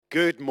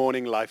Good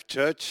morning, Life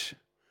Church.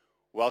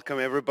 Welcome,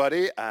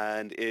 everybody.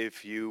 And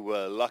if you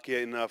were lucky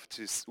enough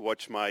to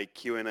watch my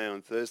Q&A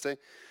on Thursday,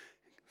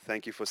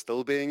 thank you for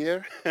still being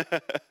here.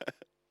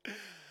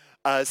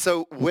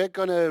 So we're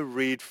going to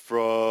read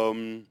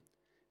from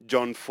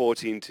John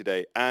 14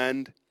 today.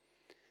 And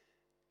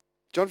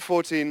John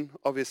 14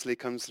 obviously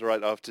comes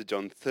right after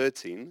John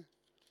 13.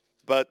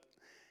 But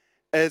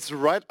it's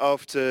right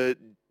after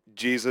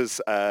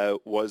Jesus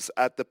was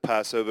at the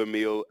Passover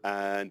meal,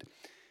 and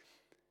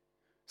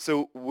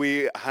so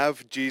we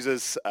have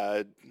Jesus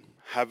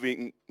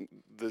having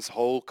this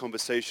whole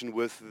conversation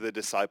with the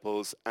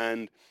disciples,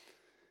 and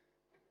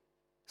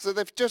so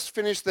they've just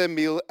finished their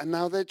meal, and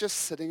now they're just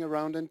sitting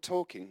around and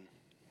talking.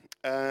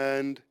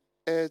 And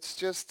it's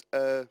just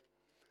a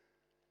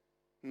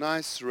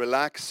nice,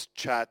 relaxed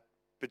chat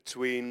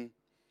between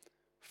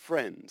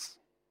friends.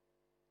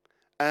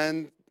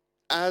 And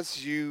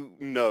as you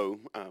know,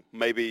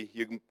 maybe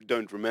you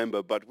don't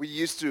remember, but we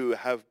used to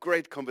have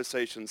great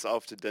conversations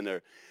after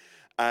dinner.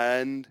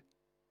 And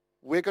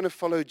we're going to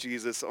follow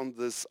Jesus on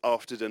this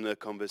after-dinner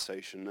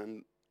conversation,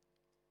 and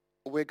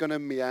we're going to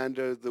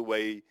meander the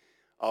way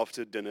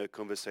after-dinner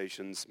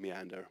conversations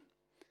meander.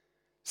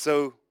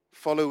 So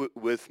follow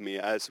with me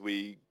as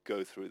we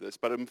go through this.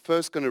 But I'm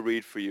first going to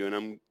read for you, and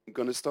I'm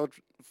going to start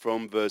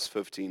from verse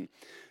 15.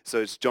 So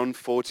it's John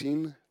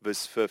 14,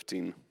 verse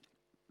 15.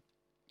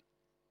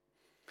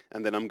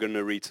 And then I'm going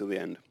to read to the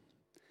end.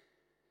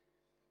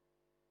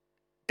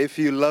 If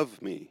you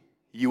love me,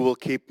 you will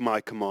keep my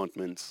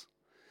commandments,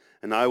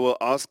 and I will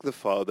ask the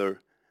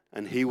Father,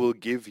 and he will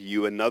give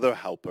you another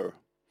helper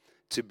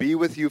to be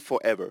with you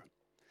forever,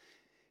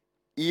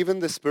 even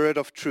the Spirit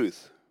of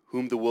truth,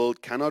 whom the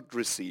world cannot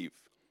receive,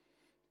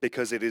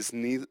 because it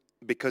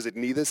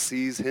neither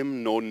sees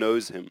him nor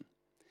knows him.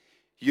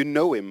 You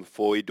know him,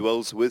 for he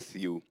dwells with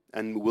you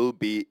and will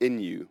be in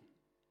you.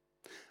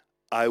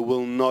 I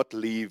will not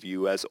leave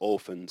you as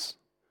orphans.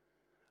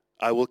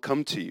 I will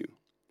come to you.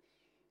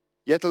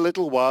 Yet a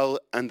little while,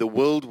 and the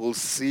world will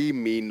see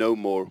me no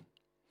more.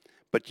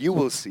 But you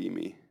will see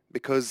me,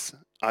 because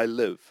I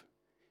live.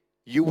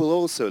 You will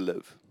also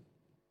live.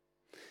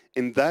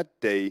 In that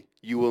day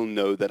you will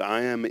know that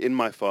I am in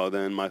my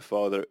Father, and my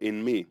Father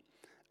in me,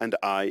 and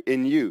I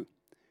in you.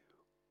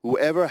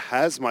 Whoever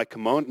has my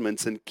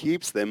commandments and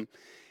keeps them,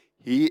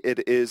 he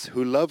it is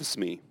who loves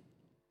me.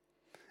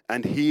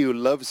 And he who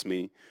loves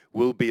me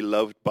will be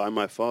loved by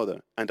my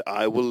Father, and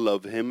I will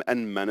love him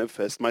and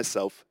manifest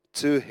myself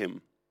to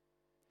him.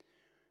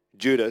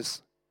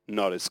 Judas,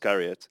 not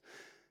Iscariot,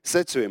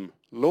 said to him,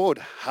 Lord,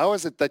 how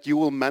is it that you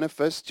will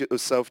manifest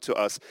yourself to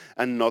us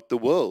and not the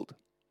world?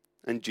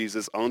 And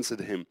Jesus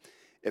answered him,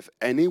 if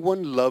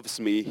anyone loves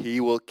me,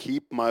 he will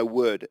keep my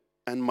word,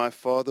 and my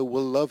Father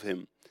will love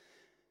him.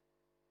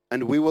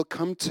 And we will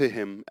come to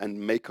him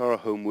and make our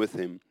home with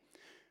him.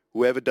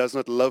 Whoever does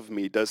not love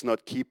me does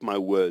not keep my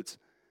words.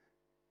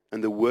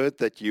 And the word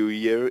that you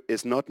hear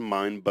is not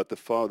mine, but the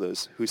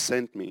Father's who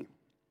sent me.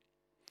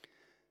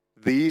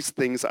 These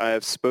things I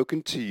have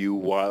spoken to you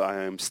while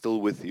I am still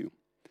with you.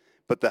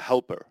 But the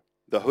Helper,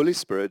 the Holy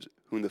Spirit,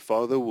 whom the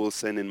Father will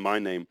send in my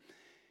name,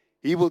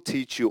 he will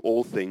teach you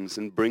all things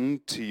and bring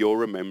to your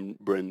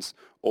remembrance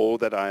all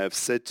that I have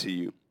said to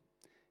you.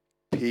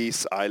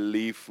 Peace I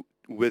leave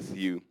with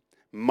you.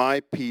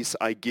 My peace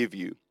I give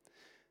you.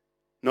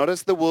 Not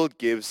as the world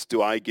gives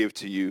do I give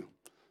to you.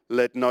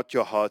 Let not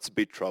your hearts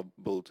be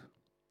troubled,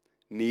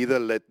 neither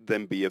let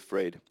them be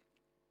afraid.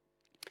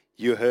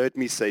 You heard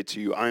me say to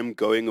you, I am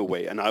going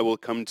away, and I will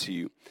come to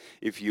you.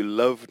 If you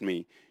loved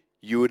me,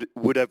 you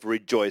would have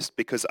rejoiced,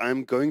 because I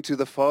am going to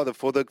the Father,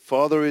 for the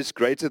Father is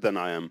greater than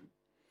I am.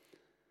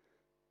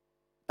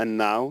 And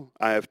now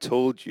I have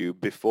told you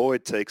before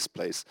it takes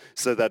place,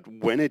 so that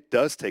when it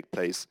does take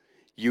place,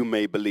 you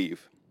may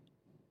believe.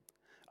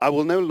 I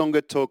will no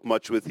longer talk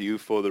much with you,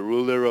 for the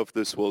ruler of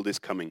this world is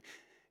coming.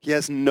 He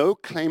has no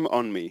claim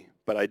on me,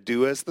 but I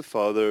do as the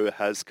Father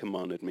has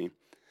commanded me,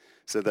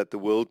 so that the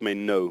world may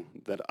know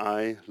that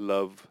I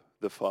love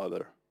the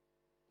Father.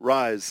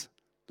 Rise,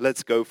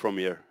 let's go from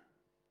here.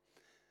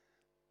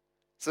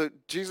 So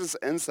Jesus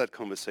ends that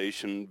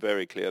conversation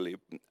very clearly.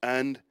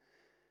 And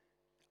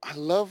I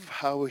love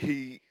how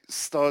he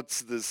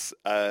starts this.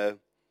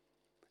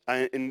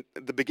 In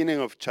the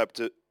beginning of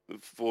chapter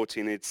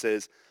 14, it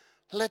says,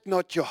 let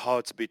not your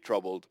hearts be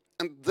troubled.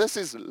 And this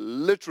is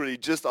literally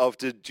just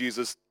after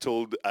Jesus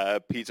told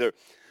Peter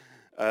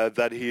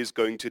that he is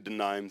going to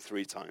deny him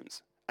 3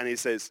 times. And he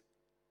says,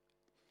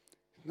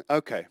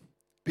 okay,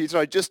 Peter,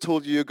 I just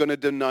told you you're going to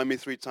deny me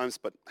 3 times,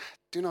 but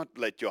do not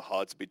let your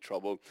hearts be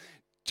troubled.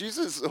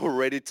 Jesus is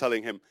already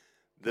telling him,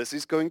 this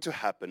is going to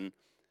happen.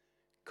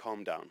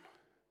 Calm down.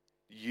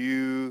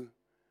 You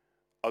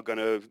are going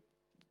to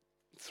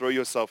throw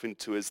yourself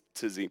into his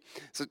tizzy.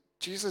 So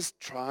Jesus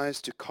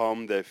tries to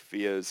calm their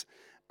fears,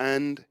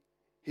 and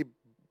he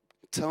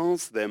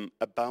tells them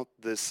about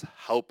this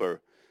helper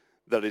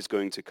that is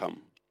going to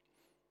come.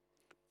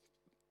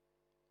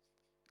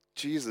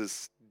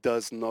 Jesus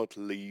does not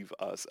leave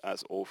us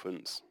as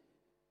orphans.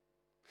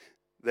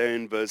 There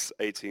in verse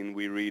 18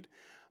 we read,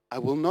 I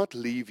will not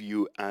leave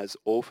you as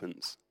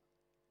orphans.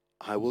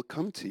 I will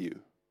come to you.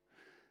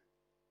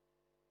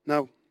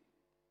 Now,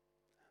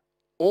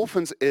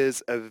 orphans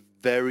is a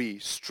very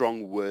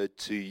strong word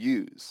to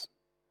use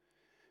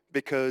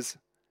because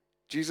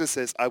Jesus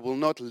says, I will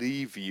not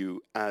leave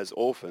you as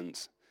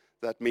orphans.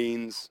 That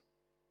means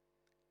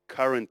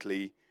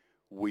currently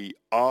we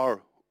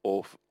are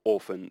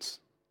orphans.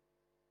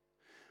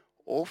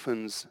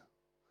 Orphans,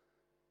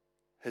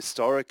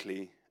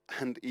 historically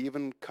and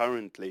even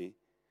currently,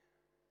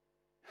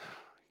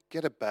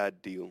 get a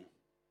bad deal.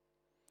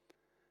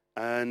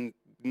 And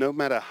no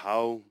matter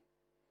how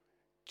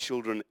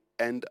children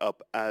end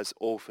up as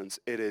orphans,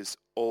 it is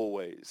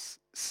always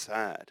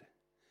sad.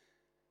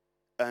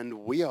 And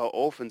we are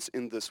orphans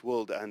in this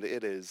world, and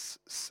it is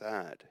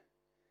sad.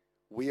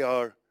 We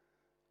are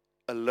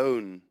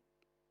alone.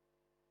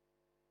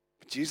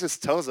 Jesus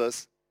tells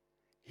us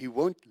he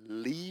won't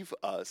leave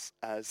us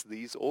as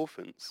these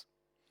orphans.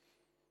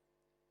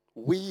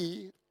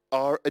 We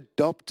are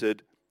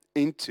adopted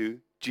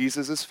into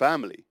Jesus'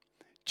 family.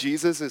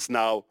 Jesus is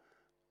now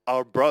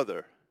our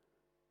brother.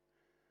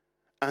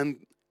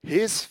 And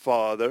his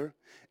father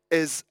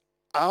is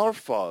our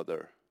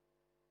father.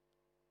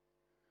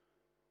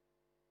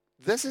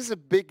 This is a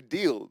big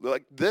deal.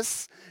 Like,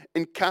 this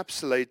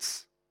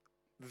encapsulates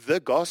the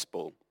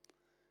gospel.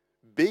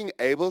 Being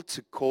able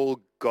to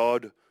call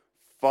God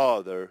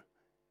Father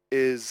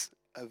is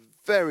a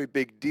very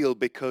big deal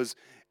because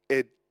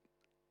it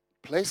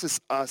places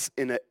us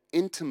in an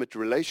intimate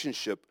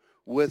relationship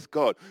with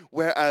God.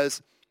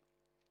 Whereas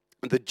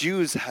the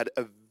Jews had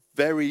a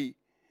very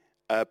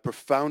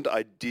profound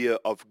idea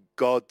of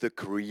God the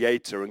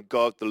Creator and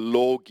God the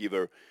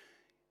Lawgiver.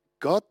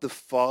 God the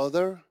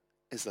Father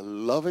is a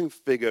loving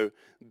figure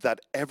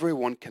that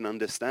everyone can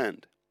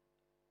understand.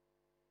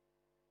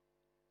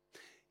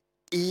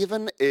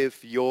 Even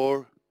if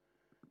your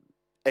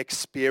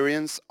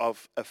experience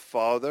of a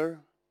father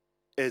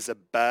is a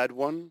bad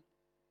one,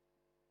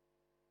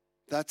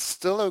 that's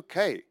still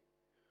okay.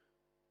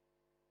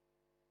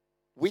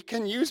 We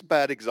can use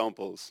bad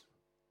examples.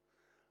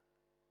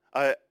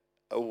 I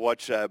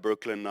watch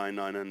Brooklyn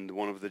Nine-Nine, and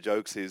one of the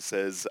jokes he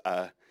says,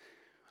 I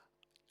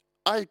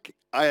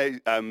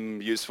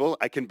am useful.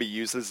 I can be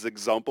used as an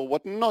example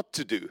what not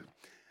to do.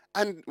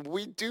 And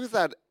we do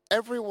that.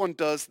 Everyone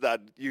does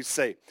that. You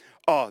say,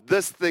 oh,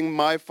 this thing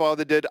my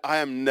father did, I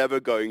am never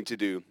going to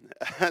do.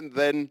 And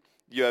then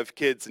you have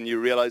kids and you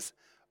realize,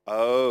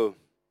 oh,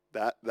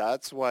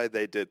 that's why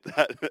they did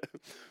that.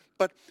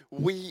 But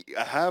we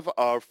have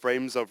our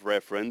frames of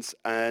reference,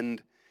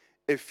 and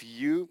if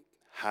you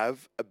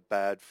have a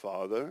bad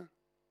father,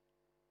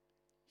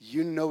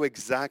 you know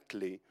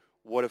exactly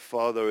what a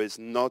father is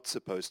not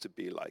supposed to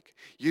be like.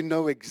 You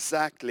know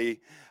exactly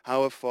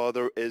how a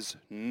father is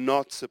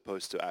not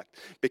supposed to act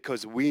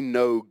because we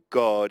know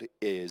God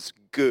is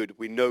good.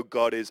 We know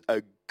God is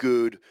a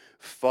good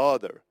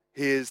father.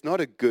 He is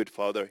not a good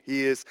father.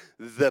 He is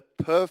the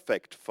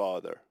perfect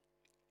father.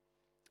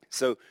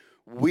 So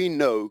we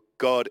know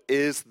God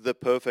is the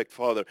perfect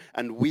father,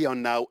 and we are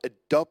now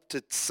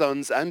adopted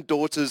sons and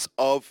daughters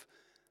of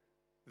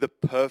the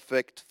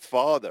perfect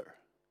father.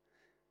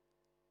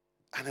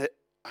 And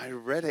I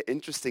read an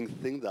interesting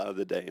thing the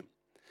other day,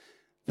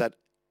 that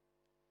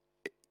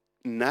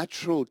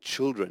natural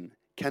children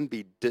can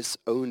be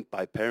disowned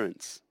by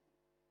parents,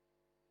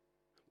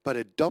 but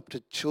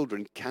adopted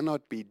children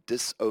cannot be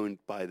disowned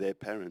by their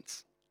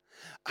parents.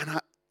 And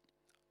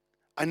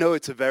I know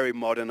it's a very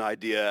modern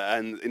idea,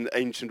 and in the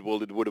ancient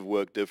world it would have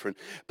worked different,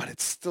 but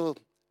it's still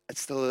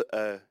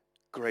a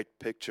great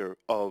picture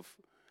of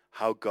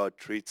how God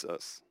treats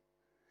us.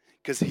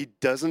 Because he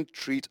doesn't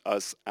treat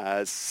us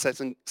as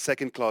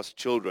second-class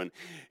children.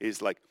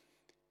 He's like,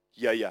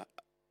 yeah,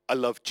 I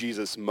love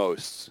Jesus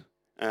most,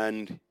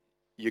 and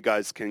you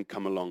guys can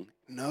come along.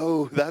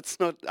 No,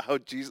 that's not how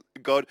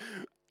God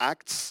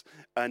acts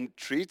and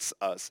treats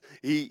us.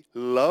 He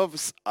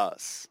loves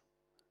us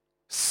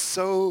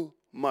so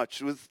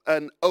much with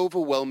an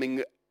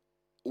overwhelming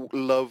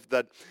love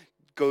that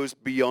goes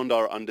beyond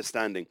our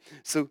understanding.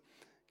 So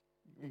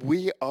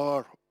we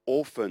are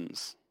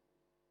orphans,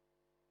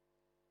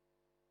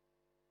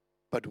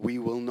 but we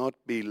will not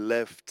be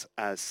left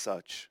as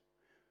such.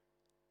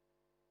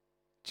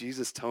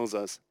 Jesus tells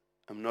us,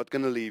 I'm not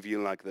going to leave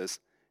you like this.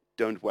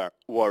 Don't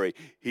worry.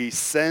 He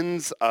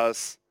sends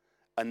us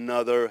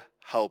another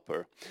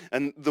helper.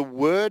 And the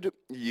word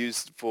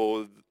used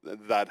for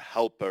that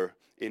helper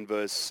in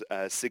verse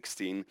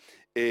 16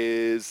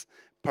 is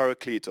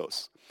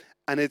parakletos.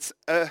 And it's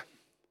a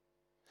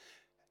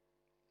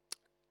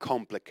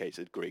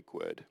complicated Greek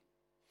word.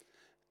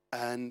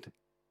 And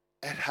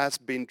it has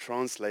been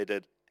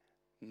translated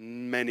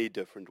many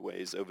different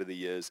ways over the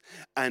years,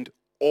 and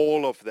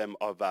all of them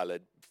are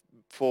valid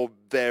for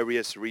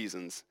various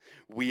reasons.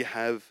 We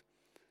have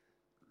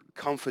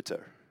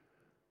comforter,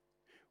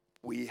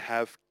 we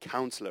have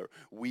counselor,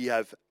 we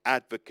have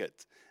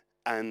advocate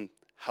and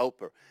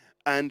helper,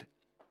 and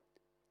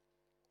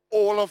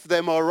all of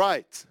them are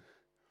right.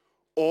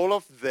 All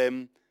of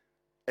them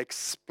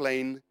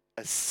explain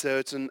a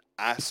certain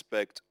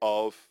aspect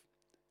of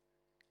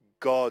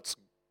God's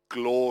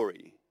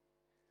glory,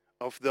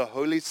 of the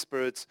Holy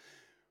Spirit's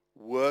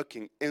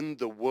working in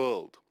the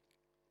world.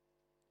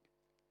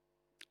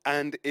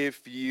 And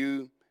if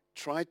you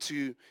try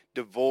to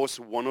divorce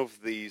one of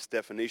these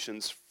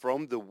definitions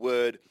from the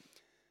word,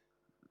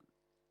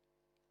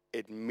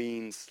 it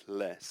means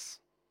less.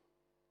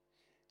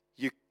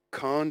 You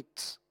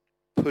can't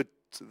put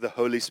the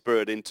Holy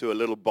Spirit into a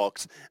little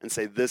box and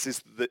say this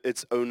is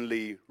its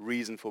only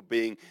reason for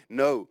being.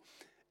 No,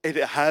 it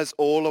has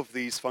all of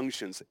these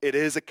functions. It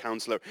is a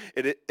counselor.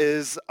 It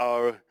is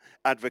our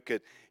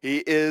advocate. He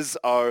is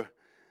our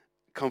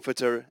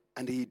comforter,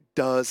 and he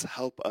does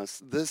help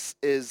us. This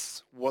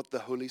is what the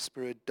Holy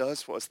Spirit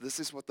does for us. This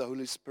is what the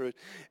Holy Spirit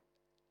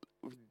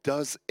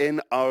does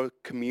in our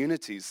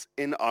communities,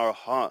 in our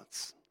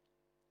hearts.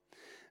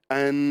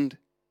 And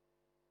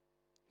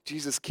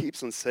Jesus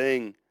keeps on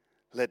saying,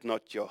 let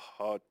not your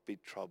heart be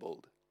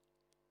troubled.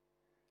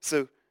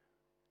 So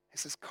he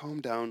says, calm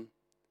down.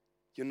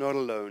 You're not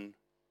alone.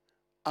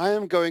 I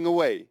am going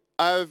away.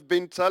 I've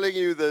been telling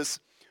you this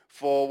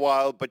for a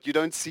while, but you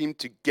don't seem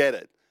to get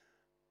it.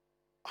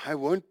 I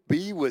won't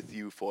be with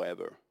you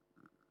forever.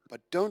 But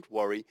don't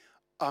worry,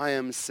 I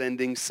am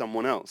sending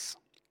someone else.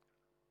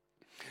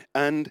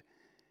 And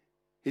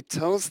he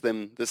tells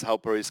them this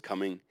helper is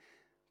coming,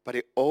 but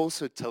he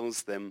also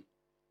tells them,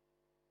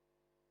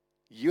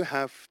 you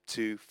have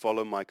to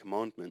follow my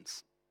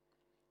commandments.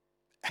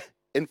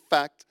 In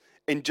fact,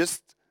 in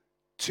just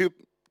 2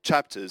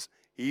 chapters,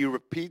 he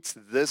repeats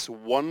this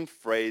one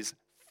phrase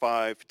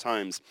 5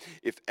 times.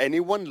 If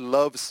anyone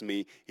loves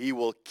me, he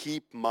will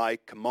keep my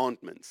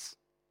commandments.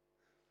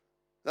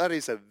 That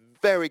is a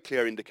very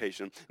clear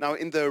indication. Now,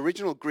 in the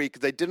original Greek,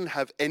 they didn't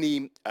have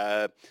any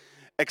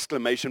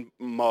exclamation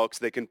marks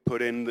they can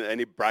put in,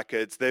 any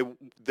brackets.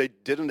 They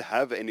didn't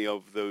have any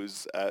of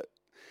those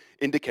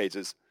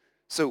indicators.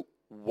 So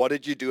what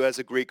did you do as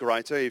a Greek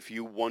writer if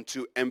you want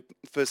to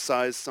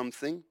emphasize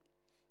something?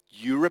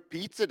 You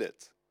repeated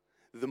it.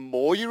 The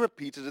more you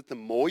repeated it, the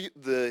more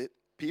the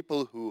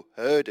people who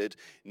heard it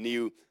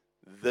knew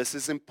this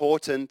is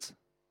important.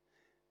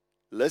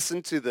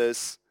 Listen to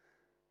this.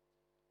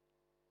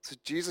 So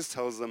Jesus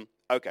tells them,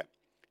 okay,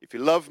 if you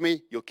love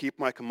me, you'll keep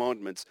my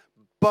commandments.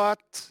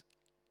 But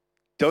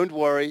don't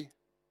worry,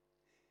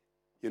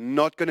 you're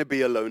not going to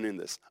be alone in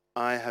this.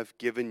 I am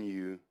giving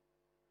you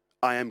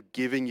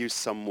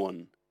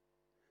someone.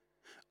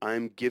 I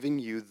am giving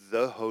you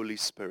the Holy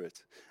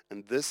Spirit.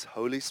 And this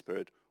Holy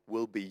Spirit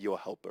will be your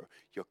helper,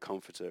 your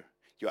comforter,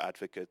 your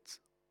advocate,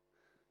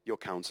 your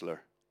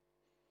counselor.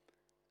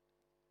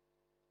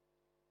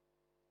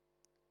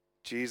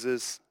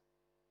 Jesus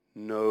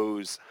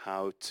knows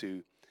how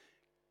to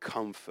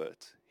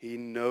comfort. He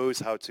knows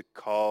how to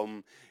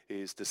calm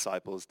his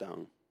disciples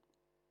down.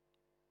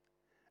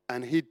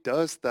 And he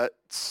does that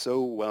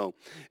so well.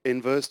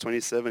 In verse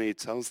 27, he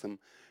tells them,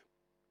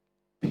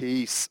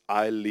 peace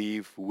I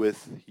leave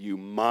with you.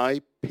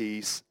 My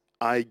peace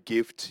I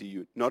give to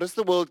you. Not as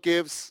the world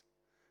gives.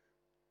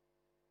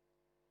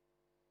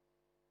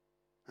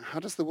 How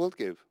does the world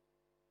give?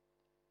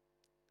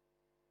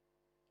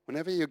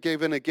 Whenever you're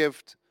given a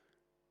gift,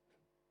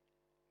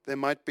 there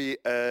might be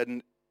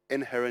an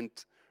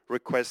inherent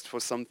request for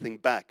something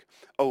back.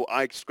 Oh,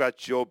 I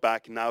scratched your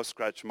back, now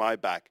scratch my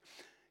back.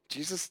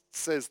 Jesus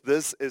says,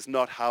 this is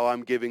not how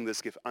I'm giving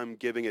this gift. I'm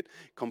giving it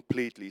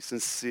completely,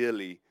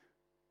 sincerely,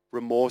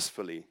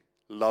 remorsefully,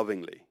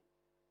 lovingly.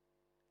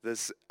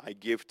 This I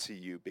give to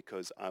you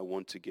because I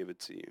want to give it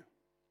to you.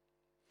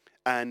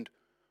 And,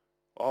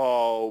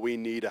 we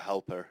need a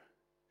helper.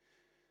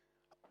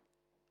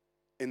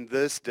 In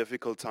this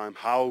difficult time,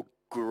 how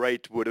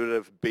great would it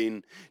have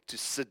been to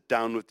sit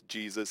down with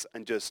Jesus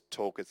and just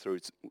talk it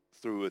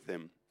through with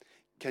him?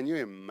 Can you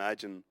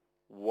imagine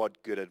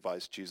what good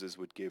advice Jesus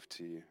would give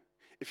to you?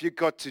 If you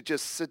got to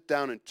just sit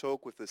down and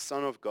talk with the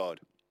Son of God.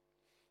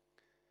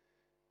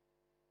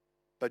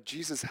 But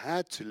Jesus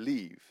had to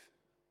leave.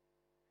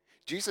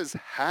 Jesus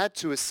had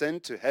to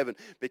ascend to heaven,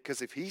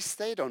 because if he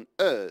stayed on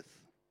earth,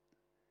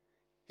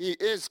 he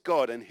is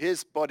God and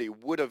his body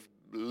would have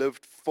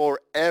lived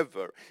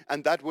forever.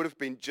 And that would have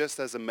been just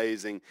as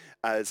amazing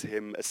as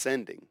him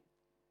ascending.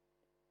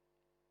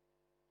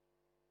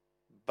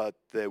 But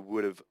there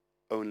would have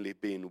only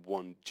been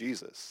one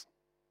Jesus.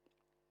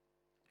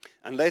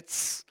 And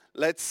let's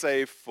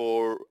say,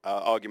 for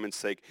argument's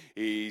sake,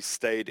 he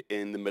stayed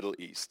in the Middle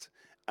East.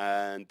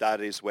 And that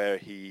is where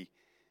he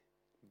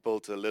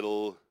built a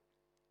little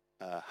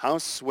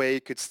house where he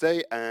could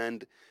stay,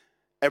 and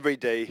every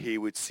day he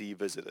would see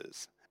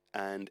visitors.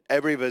 And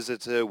every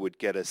visitor would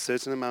get a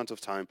certain amount of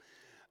time,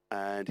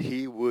 and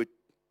he would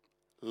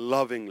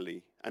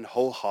lovingly and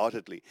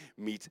wholeheartedly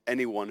meet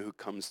anyone who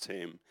comes to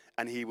him.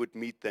 And he would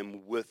meet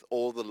them with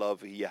all the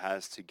love he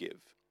has to give,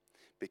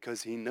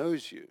 because he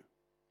knows you.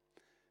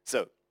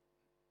 So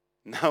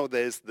now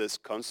there's this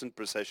constant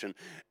procession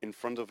in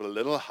front of a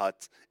little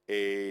hut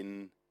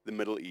in the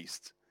Middle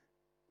East.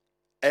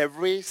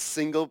 Every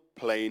single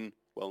plane,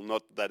 well,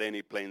 not that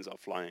any planes are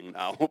flying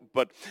now,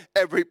 but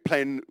every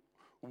plane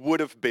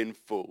would have been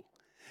full.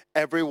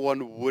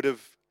 Everyone would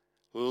have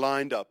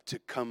lined up to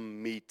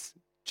come meet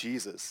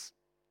Jesus.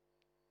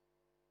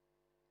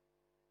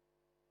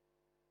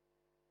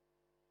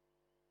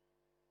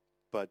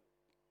 But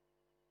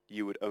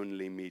you would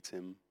only meet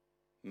him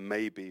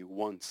maybe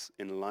once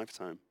in a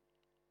lifetime.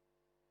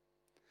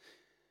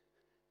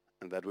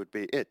 And that would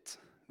be it.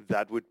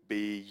 That would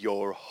be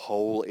your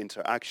whole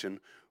interaction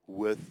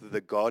with the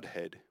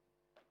Godhead.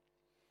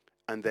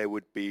 And there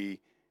would be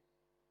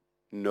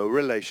no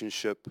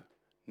relationship,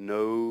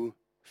 no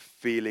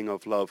feeling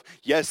of love.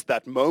 Yes,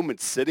 that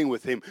moment sitting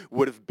with him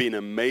would have been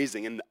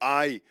amazing. And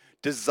I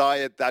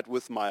desired that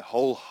with my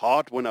whole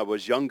heart when I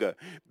was younger,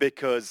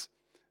 because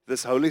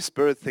this Holy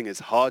Spirit thing is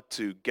hard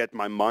to get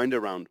my mind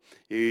around.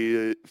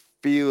 He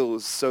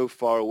feels so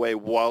far away,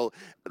 while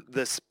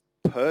this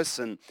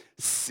person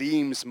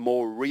seems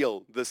more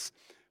real. This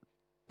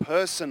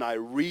person I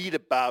read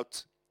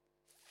about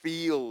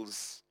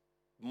feels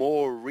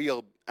more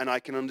real, and I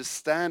can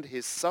understand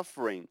his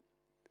suffering.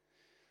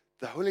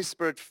 The Holy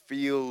Spirit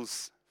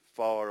feels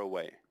far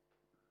away.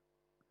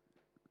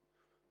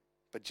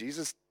 But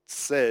Jesus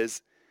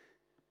says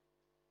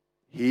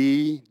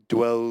he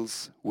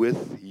dwells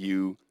with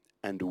you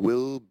and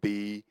will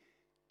be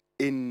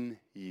in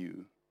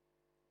you.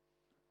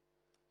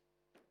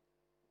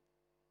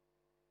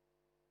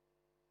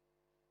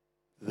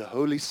 The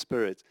Holy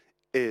Spirit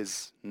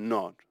is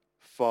not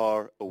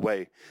far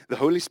away. The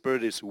Holy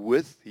Spirit is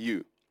with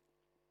you.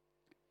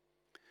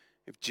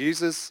 If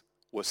Jesus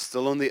was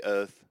still on the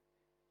earth,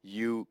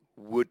 you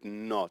would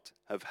not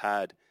have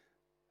had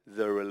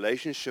the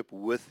relationship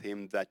with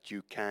him that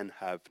you can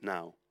have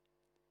now.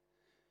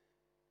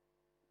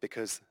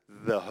 Because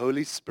the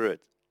Holy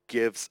Spirit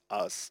gives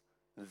us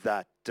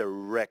that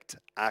direct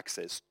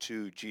access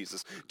to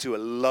Jesus, to a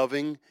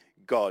loving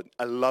God,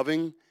 a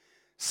loving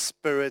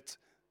Spirit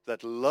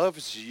that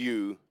loves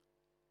you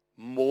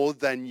more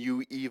than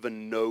you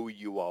even know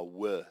you are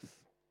worth.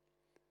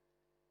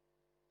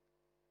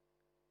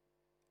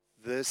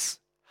 This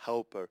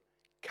helper,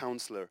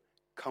 counselor,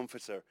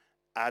 comforter,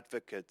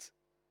 advocate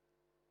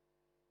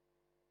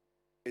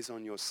is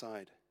on your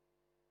side.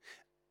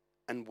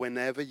 And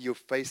whenever you're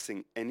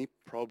facing any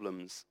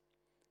problems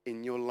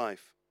in your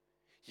life,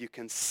 you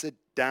can sit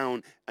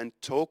down and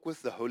talk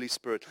with the Holy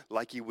Spirit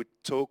like you would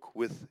talk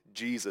with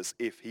Jesus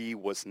if he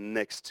was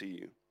next to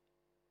you.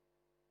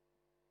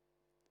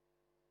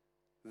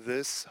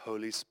 This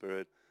Holy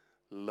Spirit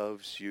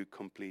loves you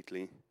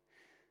completely.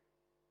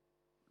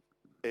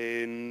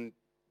 In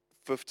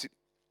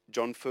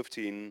John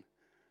 15,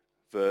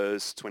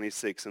 verse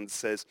 26, and it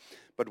says,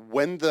 "But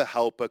when the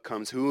Helper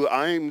comes, who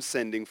I'm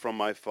sending from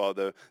my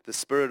Father, the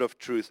Spirit of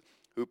truth,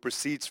 who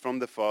proceeds from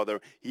the Father,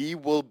 he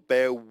will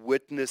bear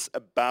witness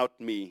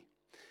about me,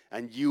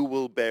 and you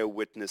will bear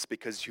witness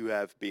because you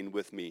have been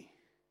with me."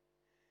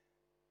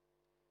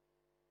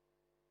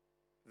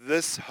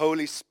 This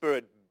Holy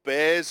Spirit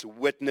bears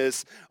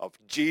witness of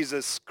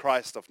Jesus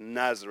Christ of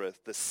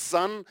Nazareth, the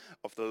Son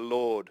of the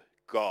Lord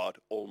God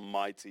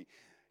Almighty.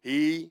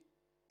 He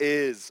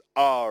is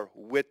our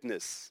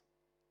witness.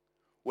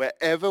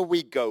 Wherever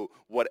we go,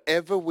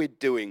 whatever we're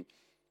doing,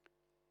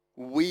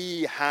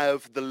 we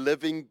have the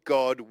living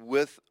God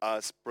with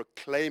us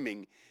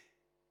proclaiming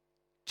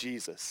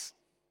Jesus.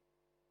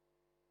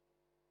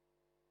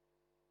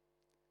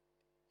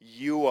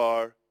 You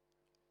are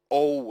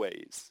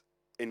always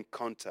in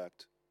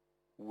contact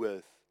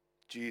with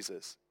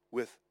Jesus,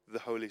 with the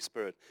Holy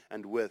Spirit,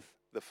 and with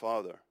the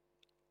Father.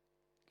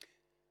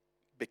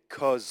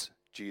 Because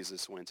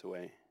Jesus went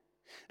away,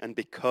 and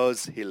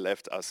because he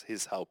left us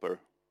his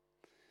helper.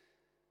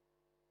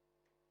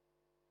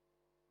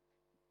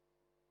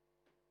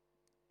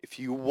 If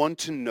you want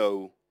to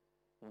know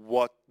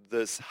what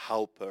this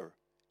helper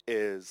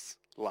is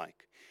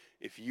like,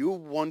 if you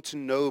want to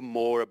know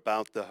more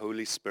about the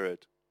Holy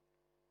Spirit,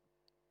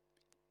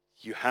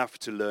 you have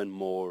to learn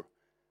more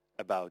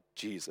about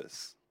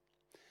Jesus.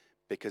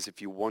 Because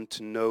if you want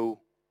to know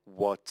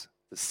what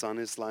the Son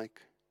is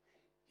like,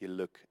 you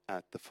look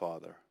at the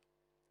Father.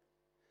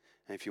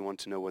 And if you want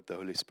to know what the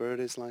Holy Spirit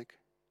is like,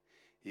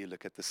 you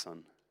look at the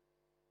Son.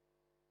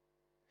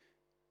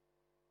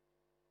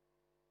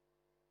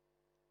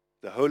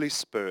 The Holy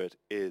Spirit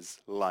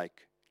is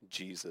like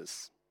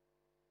Jesus.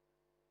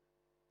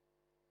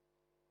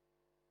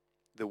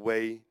 The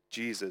way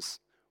Jesus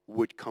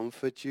would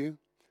comfort you,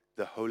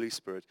 the Holy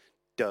Spirit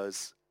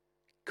does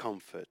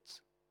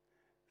comfort.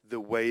 The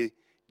way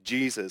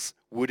Jesus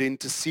would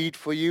intercede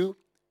for you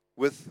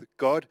with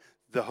God,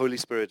 the Holy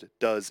Spirit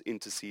does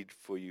intercede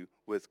for you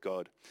with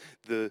God.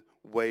 The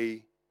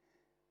way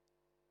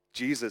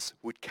Jesus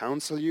would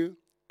counsel you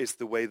is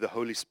the way the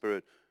Holy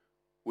Spirit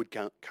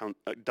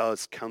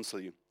does counsel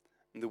you.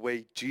 And the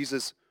way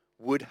Jesus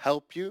would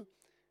help you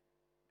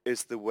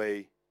is the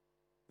way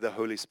the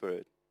Holy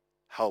Spirit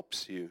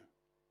helps you.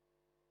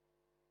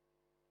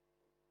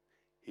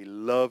 He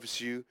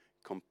loves you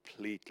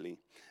completely.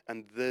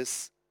 And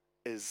this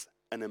is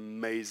an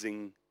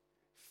amazing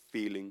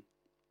feeling.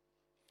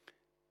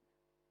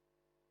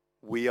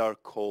 We are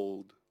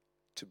called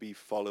to be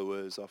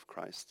followers of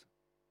Christ.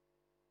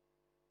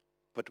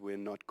 but we're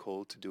not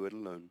called to do it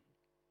alone.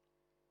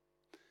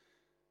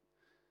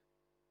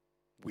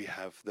 We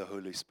have the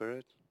Holy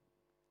Spirit,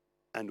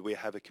 and we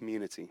have a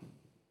community.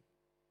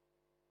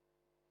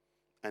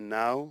 And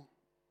now,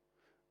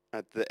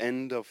 at the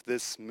end of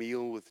this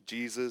meal with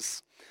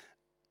Jesus,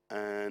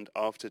 and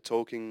after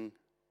talking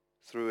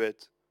through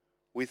it,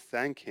 we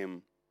thank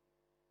him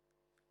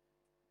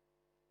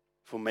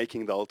for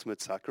making the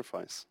ultimate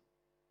sacrifice.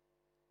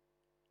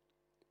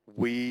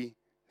 We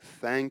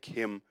thank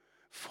him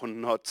for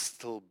not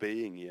still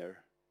being here.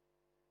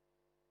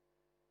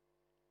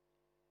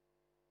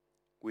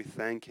 We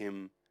thank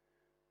him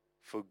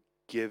for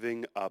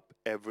giving up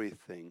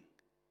everything,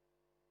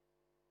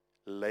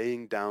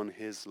 laying down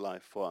his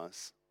life for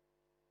us.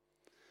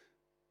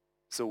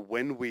 So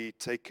when we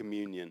take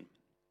communion,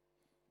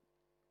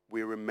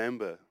 we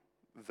remember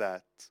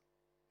that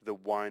the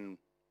wine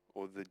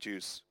or the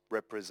juice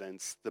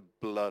represents the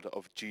blood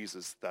of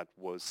Jesus that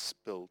was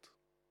spilled.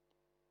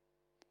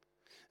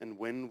 And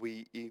when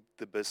we eat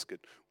the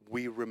biscuit,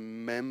 we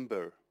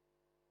remember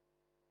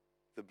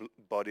the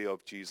body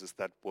of Jesus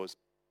that was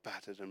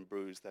battered and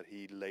bruised, that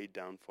he laid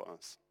down for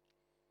us.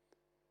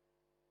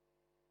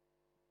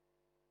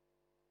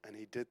 And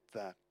he did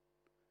that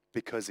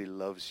because he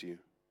loves you,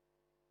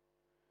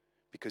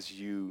 because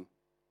you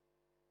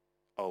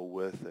are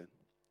worth it.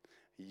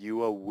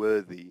 You are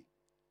worthy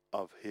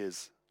of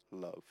his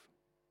love.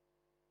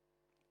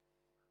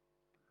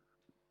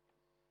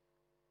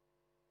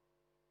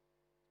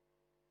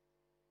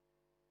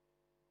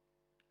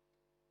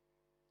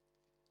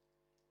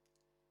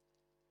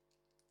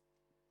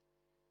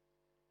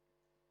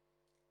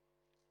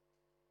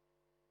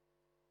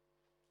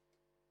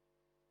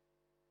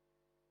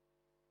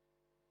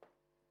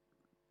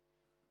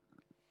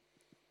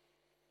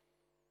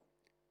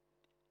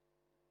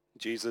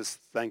 Jesus,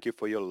 thank you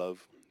for your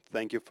love.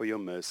 Thank you for your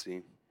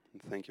mercy.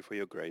 And thank you for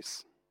your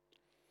grace.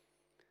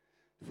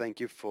 Thank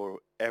you for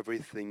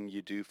everything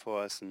you do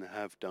for us and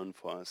have done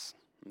for us.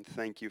 And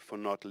thank you for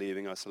not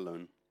leaving us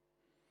alone.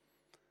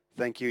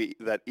 Thank you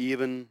that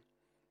even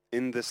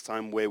in this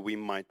time where we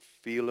might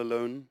feel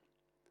alone,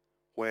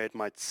 where it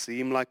might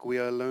seem like we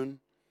are alone,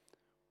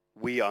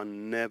 we are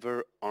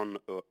never on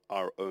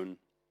our own.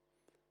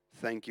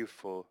 Thank you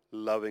for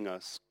loving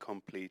us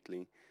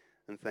completely,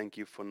 and thank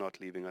you for not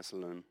leaving us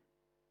alone.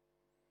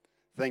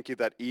 Thank you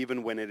that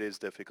even when it is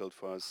difficult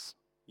for us,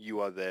 you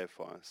are there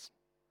for us.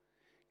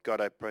 God,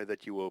 I pray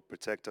that you will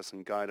protect us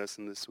and guide us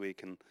in this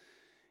week, and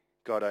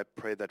God, I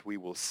pray that we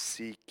will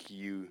seek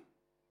you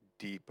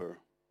deeper.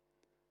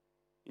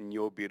 In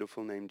your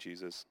beautiful name,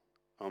 Jesus.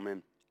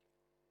 Amen.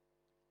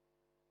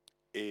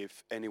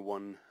 If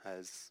anyone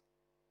has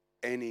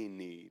any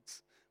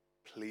needs,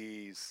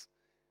 please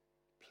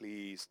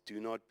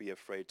do not be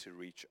afraid to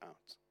reach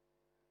out.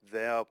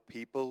 There are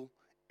people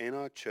in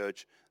our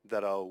church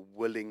that are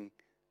willing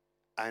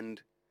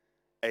and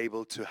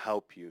able to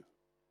help you.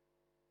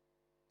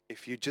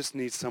 If you just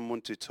need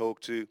someone to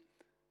talk to,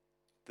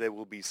 there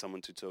will be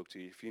someone to talk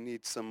to. If you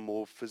need some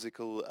more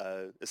physical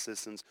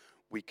assistance,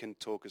 we can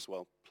talk as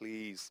well.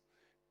 Please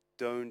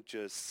don't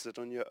just sit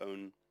on your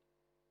own.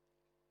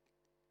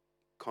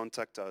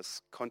 Contact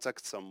us,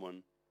 contact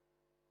someone,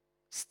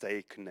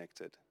 stay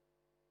connected.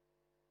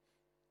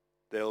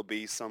 There'll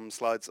be some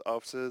slides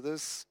after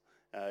this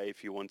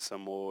if you want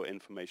some more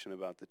information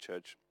about the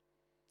church.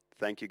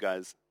 Thank you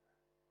guys.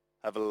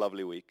 Have a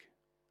lovely week,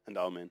 and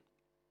amen.